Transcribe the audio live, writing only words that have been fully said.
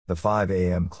The 5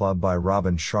 a.m. Club by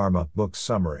Robin Sharma. Book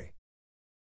summary.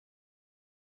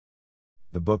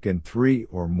 The book in 3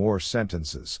 or more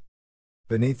sentences.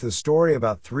 Beneath the story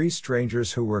about 3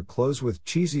 strangers who wear clothes with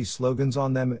cheesy slogans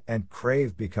on them and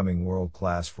crave becoming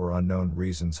world-class for unknown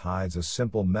reasons hides a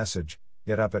simple message: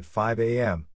 get up at 5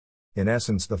 a.m. In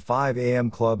essence, the 5 a.m.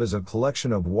 Club is a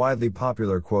collection of widely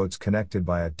popular quotes connected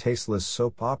by a tasteless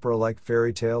soap opera-like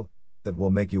fairy tale that will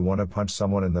make you want to punch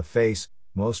someone in the face,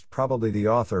 most probably the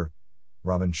author,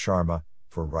 Robin Sharma,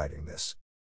 for writing this.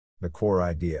 The core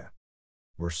idea: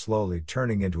 we're slowly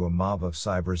turning into a mob of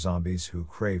cyber zombies who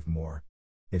crave more.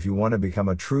 If you want to become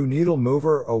a true needle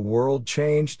mover, a world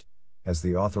changed, as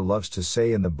the author loves to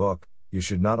say in the book, you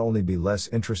should not only be less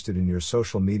interested in your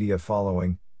social media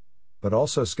following, but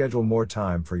also schedule more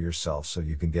time for yourself so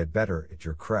you can get better at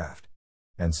your craft.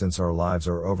 And since our lives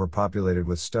are overpopulated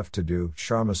with stuff to do,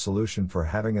 Sharma's solution for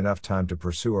having enough time to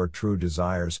pursue our true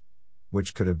desires,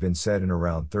 which could have been said in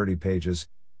around 30 pages,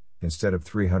 instead of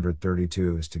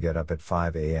 332, is to get up at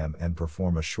 5 a.m. and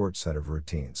perform a short set of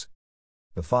routines.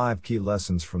 The 5 key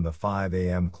lessons from the 5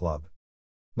 a.m. Club.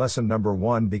 Lesson number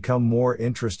 1: become more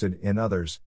interested in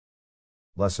others.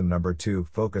 Lesson number 2: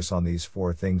 focus on these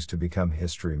 4 things to become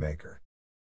history maker.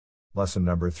 Lesson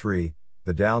number 3: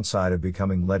 the downside of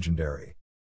becoming legendary.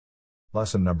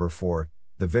 Lesson number 4: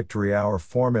 the Victory Hour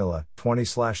Formula,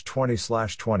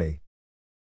 20/20/20.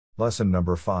 Lesson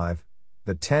number 5: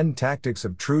 the 10 tactics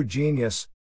of true genius.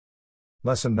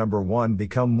 Lesson number 1: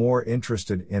 become more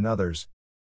interested in others.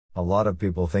 A lot of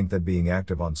people think that being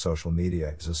active on social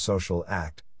media is a social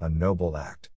act, a noble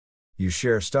act. You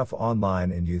share stuff online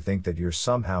and you think that you're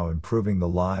somehow improving the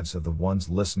lives of the ones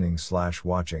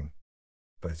listening/watching.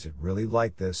 But is it really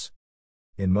like this?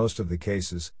 In most of the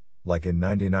cases, like in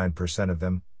 99% of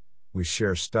them, we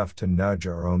share stuff to nudge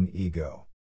our own ego.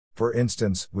 For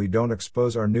instance, we don't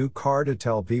expose our new car to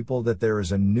tell people that there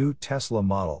is a new Tesla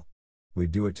model. We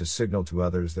do it to signal to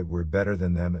others that we're better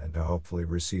than them and to hopefully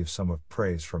receive some of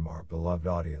praise from our beloved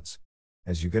audience.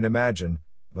 As you can imagine,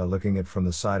 by looking at it from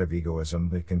the side of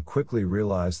egoism, we can quickly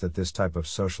realize that this type of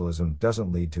socialism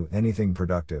doesn't lead to anything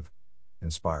productive,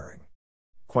 inspiring.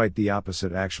 Quite the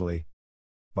opposite, actually.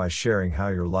 By sharing how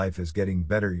your life is getting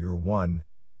better, you're 1.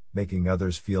 Making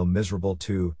others feel miserable,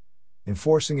 2.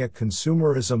 Enforcing a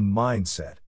consumerism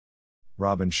mindset.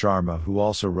 Robin Sharma, who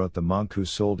also wrote The Monk Who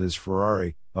Sold His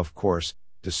Ferrari, of course,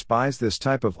 despised this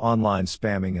type of online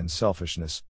spamming and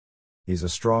selfishness. He's a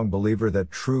strong believer that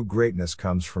true greatness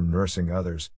comes from nursing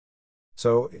others.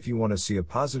 So, if you want to see a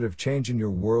positive change in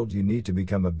your world, you need to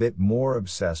become a bit more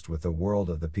obsessed with the world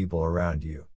of the people around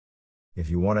you. If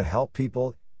you want to help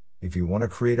people, if you want to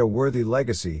create a worthy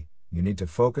legacy, you need to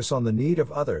focus on the need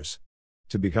of others.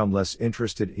 To become less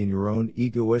interested in your own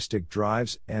egoistic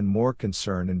drives and more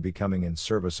concerned in becoming in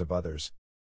service of others.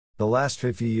 The last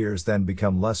 50 years then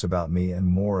become less about me and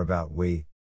more about we.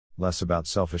 Less about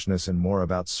selfishness and more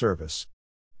about service.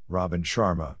 Robin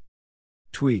Sharma.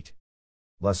 Tweet.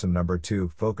 Lesson number 2: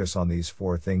 focus on these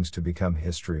 4 things to become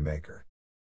history maker.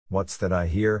 What's that I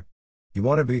hear? You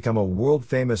want to become a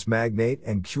world-famous magnate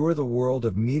and cure the world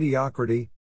of mediocrity?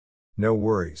 No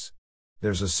worries.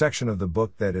 There's a section of the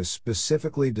book that is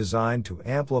specifically designed to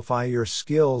amplify your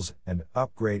skills and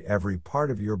upgrade every part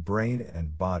of your brain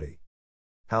and body.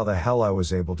 How the hell I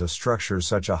was able to structure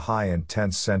such a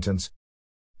high-intense sentence?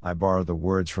 I borrowed the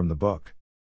words from the book.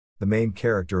 The main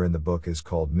character in the book is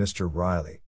called Mr.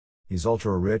 Riley. He's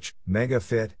ultra-rich,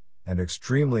 mega-fit, and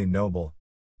extremely noble.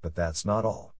 But that's not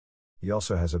all. He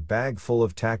also has a bag full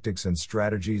of tactics and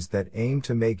strategies that aim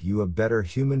to make you a better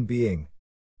human being.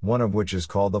 One of which is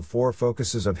called the 4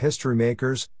 focuses of history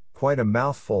makers. Quite a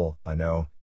mouthful, I know.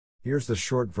 Here's the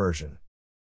short version.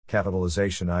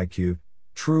 Capitalization IQ.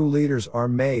 True leaders are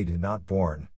made, not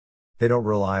born. They don't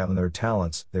rely on their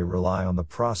talents, they rely on the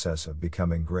process of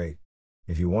becoming great.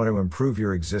 If you want to improve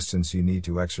your existence, you need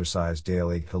to exercise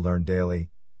daily, to learn daily,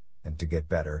 and to get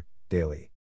better, daily.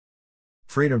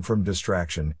 Freedom from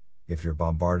distraction. If you're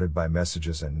bombarded by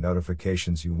messages and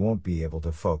notifications, you won't be able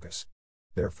to focus.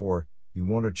 Therefore, you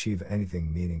won't achieve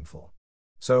anything meaningful.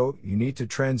 So, you need to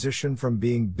transition from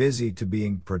being busy to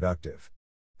being productive.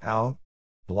 How?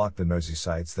 Block the noisy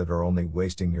sites that are only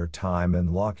wasting your time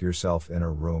and lock yourself in a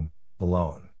room,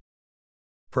 alone.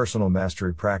 Personal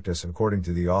mastery practice. According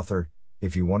to the author,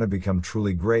 if you want to become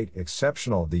truly great,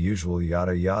 exceptional, the usual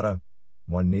yada yada,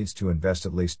 one needs to invest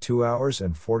at least 2 hours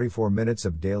and 44 minutes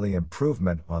of daily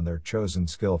improvement on their chosen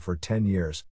skill for 10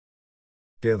 years.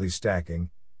 Daily stacking.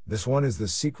 This one is the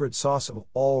secret sauce of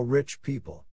all rich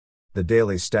people. The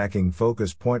daily stacking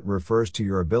focus point refers to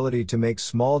your ability to make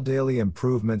small daily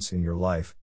improvements in your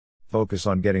life. Focus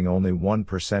on getting only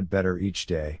 1% better each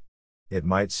day. It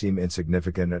might seem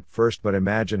insignificant at first, but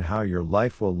imagine how your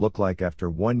life will look like after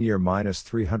 1 year minus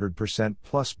 300%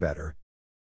 plus better.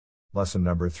 Lesson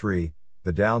number 3,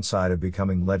 the downside of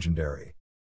becoming legendary.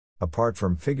 Apart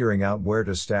from figuring out where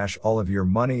to stash all of your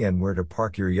money and where to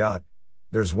park your yacht,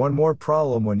 there's one more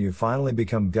problem when you finally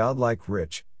become godlike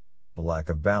rich: the lack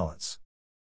of balance.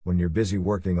 When you're busy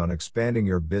working on expanding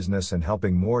your business and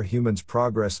helping more humans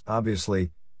progress,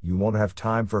 obviously, you won't have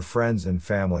time for friends and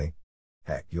family.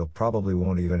 Heck, you'll probably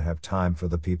won't even have time for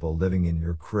the people living in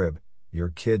your crib, your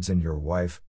kids and your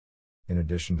wife. In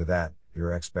addition to that,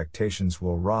 your expectations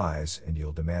will rise and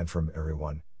you'll demand from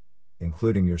everyone,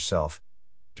 including yourself,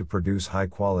 to produce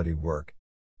high-quality work.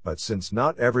 But since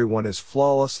not everyone is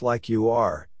flawless like you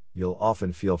are, you'll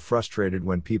often feel frustrated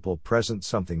when people present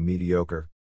something mediocre.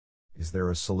 Is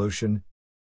there a solution?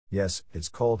 Yes, it's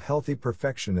called healthy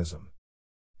perfectionism.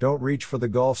 Don't reach for the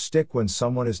golf stick when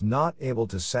someone is not able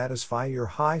to satisfy your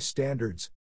high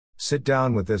standards. Sit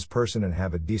down with this person and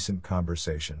have a decent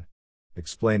conversation.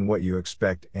 Explain what you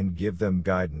expect and give them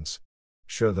guidance.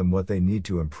 Show them what they need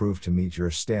to improve to meet your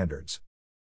standards.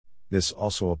 This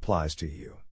also applies to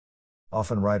you.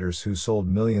 Often writers who sold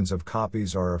millions of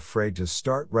copies are afraid to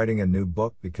start writing a new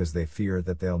book because they fear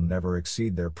that they'll never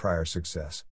exceed their prior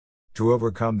success. To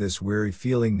overcome this weary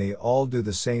feeling, they all do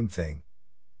the same thing.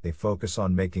 They focus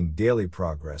on making daily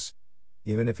progress,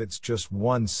 even if it's just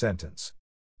one sentence.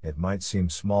 It might seem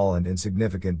small and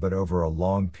insignificant, but over a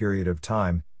long period of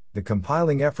time, the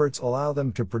compiling efforts allow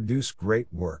them to produce great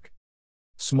work.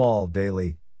 Small,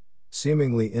 daily,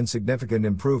 seemingly insignificant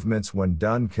improvements, when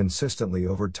done consistently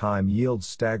over time, yield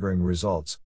staggering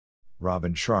results.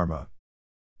 Robin Sharma.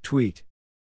 Tweet.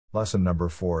 Lesson number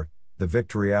 4, the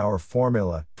Victory Hour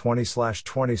Formula,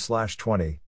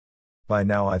 20/20/20. By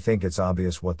now I think it's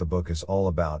obvious what the book is all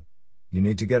about. You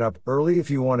need to get up early if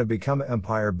you want to become an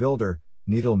empire builder,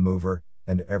 needle mover,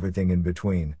 and everything in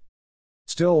between.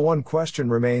 Still, one question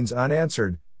remains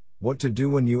unanswered: what to do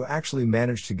when you actually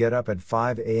manage to get up at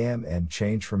 5 a.m. and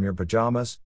change from your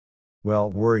pajamas?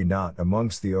 Well, worry not.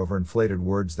 Amongst the overinflated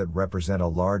words that represent a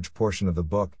large portion of the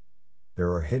book,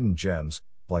 there are hidden gems,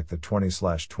 like the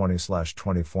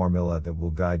 20/20/20 formula that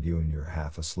will guide you in your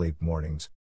half-asleep mornings.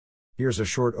 Here's a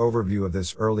short overview of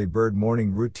this early bird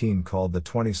morning routine called the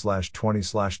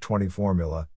 20/20/20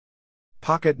 formula.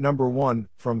 Pocket number 1,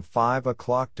 from 5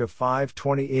 o'clock to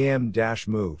 5:20 a.m.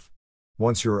 Move.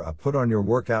 Once you're up, put on your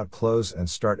workout clothes and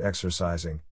start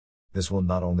exercising. This will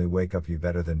not only wake up you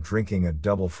better than drinking a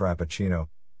double frappuccino,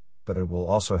 but it will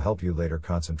also help you later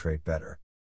concentrate better.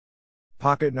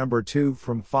 Pocket number 2,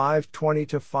 from 5:20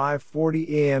 to 5:40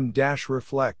 a.m.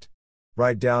 Reflect.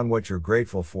 Write down what you're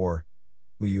grateful for,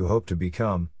 who you hope to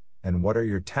become, and what are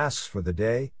your tasks for the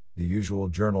day, the usual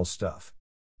journal stuff.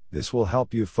 This will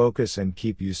help you focus and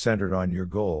keep you centered on your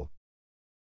goal.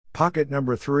 Pocket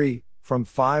number 3, from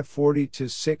 5:40 to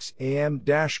 6 a.m.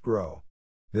 Grow.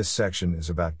 This section is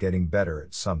about getting better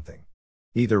at something.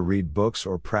 Either read books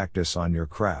or practice on your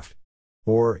craft.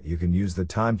 Or you can use the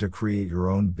time to create your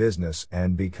own business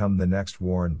and become the next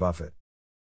Warren Buffett.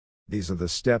 These are the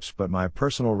steps, but my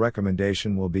personal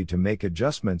recommendation will be to make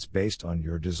adjustments based on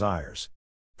your desires.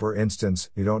 For instance,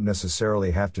 you don't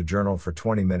necessarily have to journal for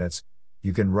 20 minutes.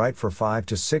 You can write for 5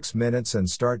 to 6 minutes and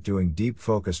start doing deep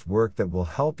focused work that will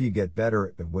help you get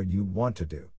better at what you want to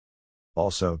do.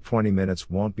 Also, 20 minutes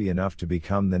won't be enough to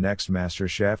become the next master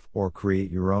chef or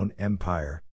create your own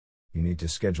empire. You need to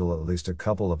schedule at least a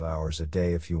couple of hours a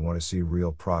day if you want to see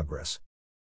real progress.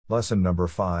 Lesson number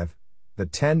 5, the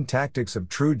 10 tactics of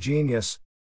true genius.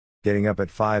 Getting up at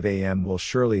 5 a.m. will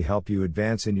surely help you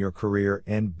advance in your career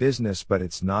and business, but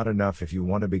it's not enough if you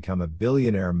want to become a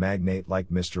billionaire magnate like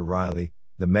Mr. Riley,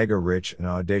 the mega-rich and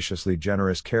audaciously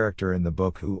generous character in the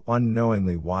book who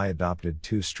unknowingly adopted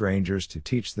 2 strangers to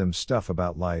teach them stuff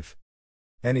about life.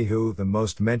 Anywho, the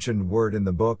most mentioned word in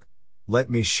the book,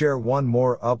 let me share one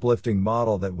more uplifting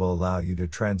model that will allow you to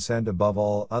transcend above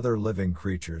all other living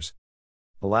creatures.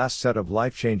 The last set of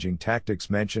life-changing tactics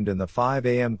mentioned in the 5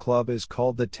 a.m. Club is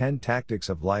called the 10 Tactics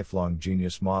of Lifelong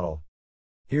Genius Model.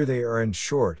 Here they are in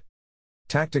short.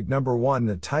 Tactic number 1,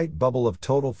 the tight bubble of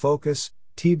total focus,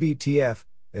 TBTF.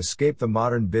 Escape the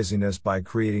modern busyness by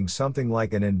creating something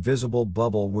like an invisible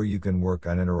bubble where you can work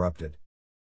uninterrupted.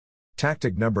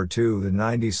 Tactic number 2, the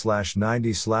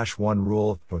 90/90/1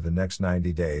 rule. For the next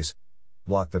 90 days,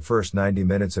 block the first 90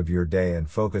 minutes of your day and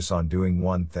focus on doing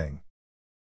one thing.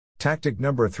 Tactic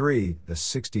number 3, the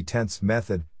 60/10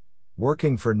 method.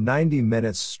 Working for 90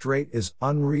 minutes straight is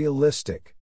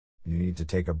unrealistic. You need to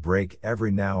take a break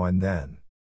every now and then.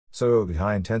 So,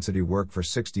 high intensity work for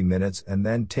 60 minutes and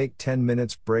then take 10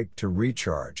 minutes break to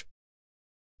recharge.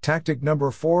 Tactic number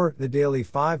 4, the daily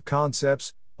 5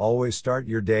 concepts. Always start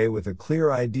your day with a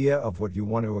clear idea of what you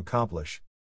want to accomplish.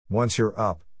 Once you're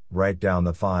up, write down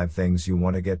the 5 things you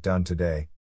want to get done today.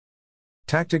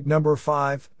 Tactic number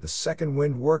 5, the second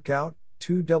wind workout.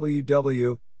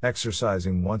 2WW,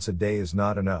 exercising once a day is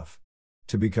not enough.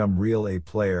 To become real A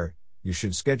player, you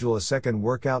should schedule a second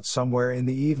workout somewhere in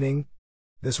the evening.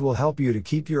 This will help you to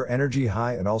keep your energy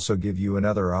high and also give you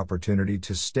another opportunity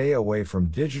to stay away from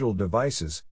digital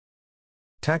devices.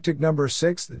 Tactic number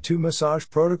 6, the 2 massage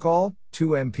protocol.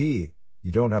 2MP,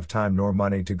 you don't have time nor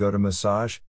money to go to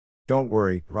massage? Don't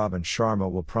worry, Robin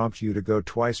Sharma will prompt you to go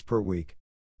twice per week.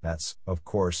 That's, of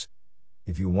course,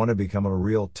 if you want to become a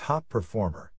real top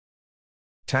performer.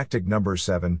 Tactic number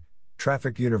 7,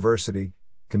 Traffic University.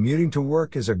 Commuting to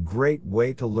work is a great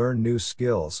way to learn new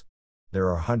skills. There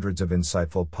are hundreds of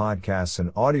insightful podcasts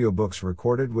and audiobooks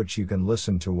recorded which you can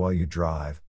listen to while you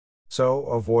drive. So,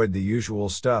 avoid the usual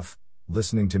stuff,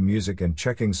 listening to music and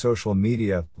checking social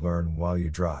media, learn while you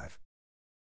drive.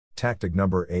 Tactic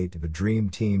number 8, the Dream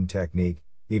Team Technique.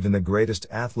 Even the greatest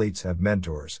athletes have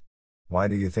mentors. Why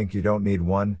do you think you don't need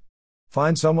one?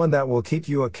 Find someone that will keep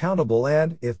you accountable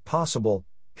and, if possible,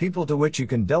 people to which you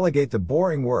can delegate the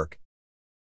boring work.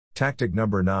 Tactic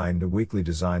number 9, the Weekly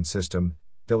Design System.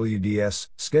 WDS,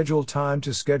 schedule time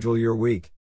to schedule your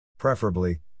week.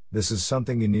 Preferably, this is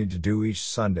something you need to do each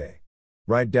Sunday.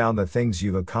 Write down the things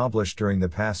you've accomplished during the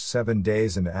past 7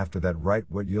 days and after that write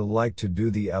what you'll like to do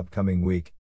the upcoming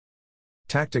week.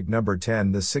 Tactic number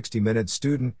 10, the 60-minute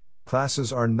student.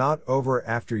 Classes are not over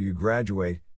after you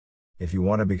graduate. If you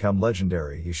want to become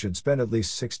legendary, you should spend at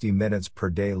least 60 minutes per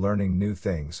day learning new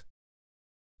things.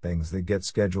 Things that get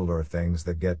scheduled or things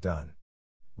that get done.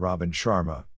 Robin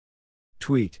Sharma.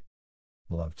 Tweet.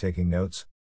 Love taking notes?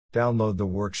 Download the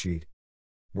worksheet.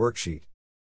 Worksheet.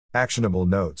 Actionable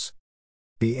notes.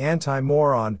 Be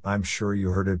anti-moron. I'm sure you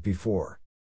heard it before.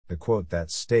 The quote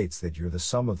that states that you're the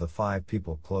sum of the 5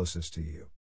 people closest to you.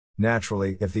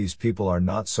 Naturally, if these people are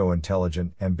not so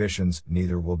intelligent, ambitions,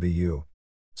 neither will be you.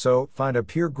 So, find a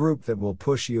peer group that will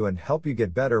push you and help you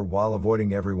get better while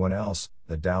avoiding everyone else,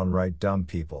 the downright dumb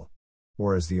people.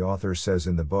 Or as the author says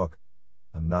in the book,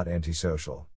 I'm not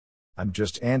antisocial. I'm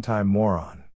just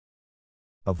anti-moron.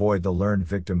 Avoid the learned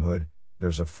victimhood.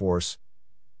 There's a force,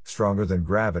 stronger than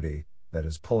gravity, that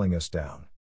is pulling us down.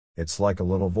 It's like a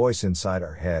little voice inside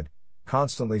our head,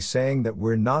 constantly saying that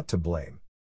we're not to blame,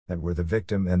 that we're the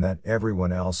victim and that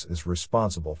everyone else is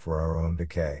responsible for our own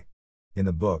decay. In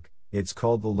the book, it's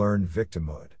called the learned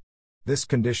victimhood. This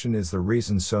condition is the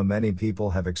reason so many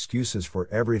people have excuses for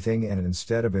everything, and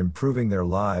instead of improving their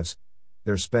lives,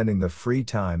 they're spending the free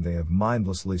time they have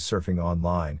mindlessly surfing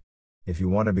online. If you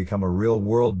want to become a real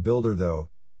world builder though,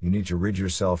 you need to rid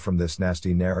yourself from this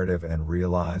nasty narrative and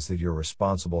realize that you're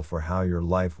responsible for how your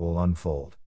life will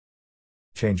unfold.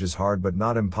 Change is hard but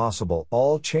not impossible.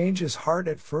 All change is hard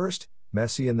at first,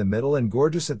 messy in the middle and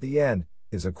gorgeous at the end,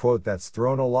 is a quote that's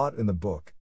thrown a lot in the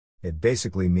book. It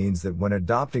basically means that when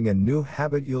adopting a new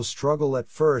habit you'll struggle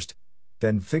at first,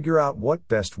 then figure out what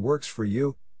best works for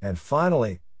you, and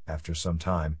finally, after some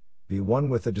time, be one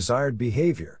with the desired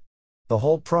behavior. The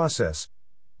whole process,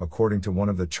 according to one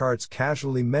of the charts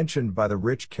casually mentioned by the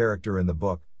rich character in the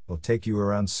book, will take you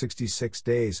around 66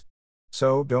 days.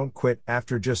 So don't quit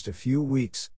after just a few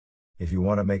weeks. If you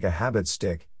want to make a habit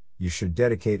stick, you should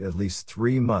dedicate at least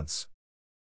 3 months.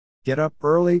 Get up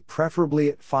early, preferably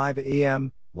at 5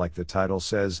 a.m., like the title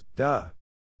says, duh.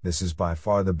 This is by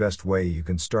far the best way you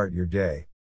can start your day.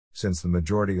 Since the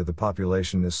majority of the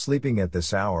population is sleeping at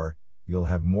this hour, you'll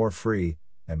have more free,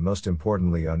 and most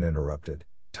importantly uninterrupted,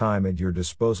 time at your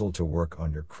disposal to work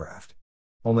on your craft.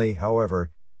 Only,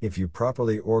 however, if you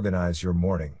properly organize your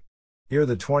morning. Here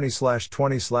the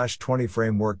 20/20/20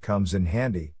 framework comes in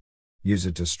handy. Use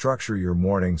it to structure your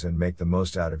mornings and make the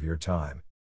most out of your time.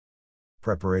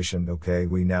 Preparation. Okay,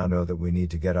 we now know that we need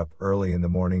to get up early in the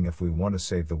morning if we want to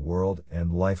save the world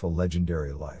and life a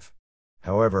legendary life.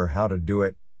 However, how to do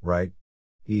it, right?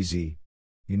 Easy.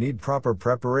 You need proper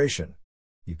preparation.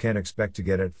 You can't expect to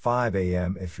get at 5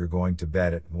 a.m. if you're going to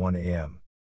bed at 1 a.m.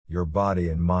 Your body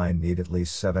and mind need at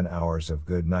least 7 hours of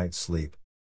good night's sleep.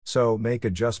 So make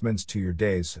adjustments to your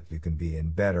days so you can be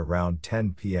in bed around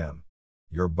 10 p.m.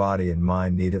 Your body and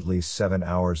mind need at least 7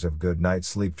 hours of good night's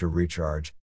sleep to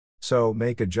recharge. So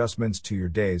make adjustments to your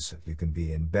days so you can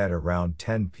be in bed around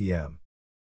 10 p.m.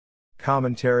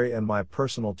 Commentary and my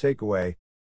personal takeaway.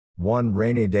 One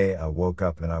rainy day I woke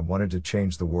up and I wanted to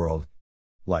change the world.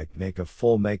 Like make a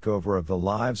full makeover of the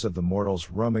lives of the mortals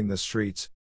roaming the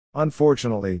streets.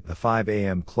 Unfortunately, the 5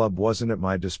 a.m. club wasn't at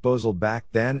my disposal back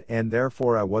then, and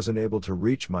therefore I wasn't able to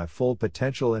reach my full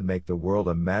potential and make the world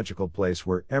a magical place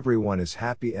where everyone is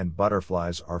happy and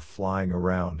butterflies are flying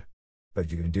around.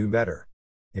 But you can do better.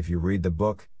 If you read the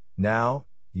book, now,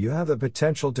 you have the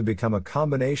potential to become a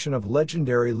combination of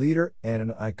legendary leader and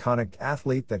an iconic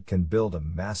athlete that can build a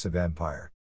massive empire.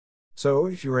 So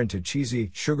if you're into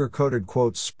cheesy, sugar-coated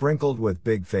quotes sprinkled with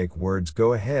big fake words,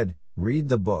 go ahead, read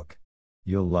the book.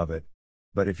 You'll love it.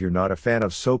 But if you're not a fan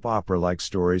of soap opera-like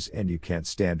stories and you can't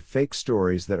stand fake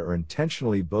stories that are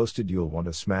intentionally boasted, you'll want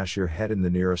to smash your head in the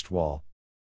nearest wall.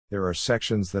 There are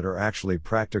sections that are actually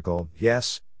practical,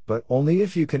 yes, but only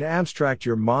if you can abstract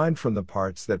your mind from the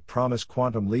parts that promise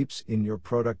quantum leaps in your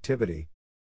productivity.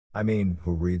 I mean,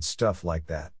 who reads stuff like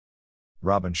that?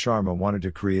 Robin Sharma wanted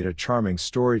to create a charming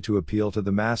story to appeal to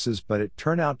the masses, but it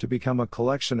turned out to become a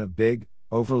collection of big,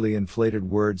 overly inflated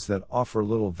words that offer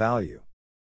little value.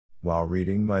 While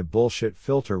reading, my bullshit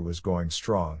filter was going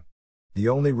strong. The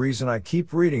only reason I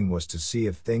keep reading was to see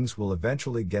if things will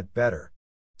eventually get better.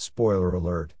 Spoiler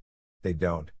alert. They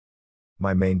don't.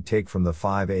 My main take from the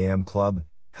 5 a.m. club: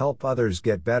 help others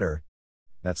get better.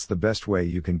 That's the best way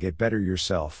you can get better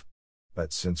yourself.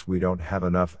 But since we don't have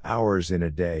enough hours in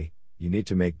a day, you need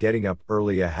to make getting up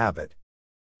early a habit.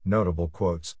 Notable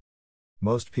quotes.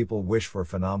 Most people wish for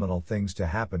phenomenal things to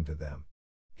happen to them.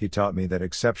 He taught me that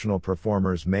exceptional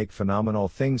performers make phenomenal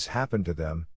things happen to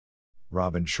them.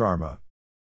 Robin Sharma.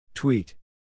 Tweet.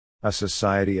 A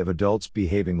society of adults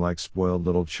behaving like spoiled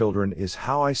little children is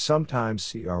how I sometimes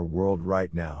see our world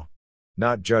right now.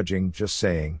 Not judging, just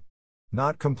saying.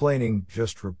 Not complaining,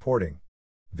 just reporting.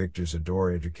 Victor's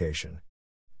Adore Education.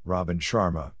 Robin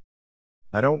Sharma.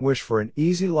 I don't wish for an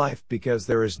easy life because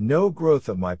there is no growth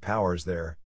of my powers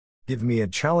there. Give me a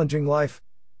challenging life,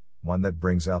 one that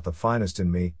brings out the finest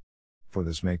in me, for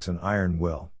this makes an iron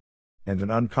will and an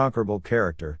unconquerable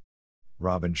character.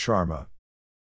 Robin Sharma.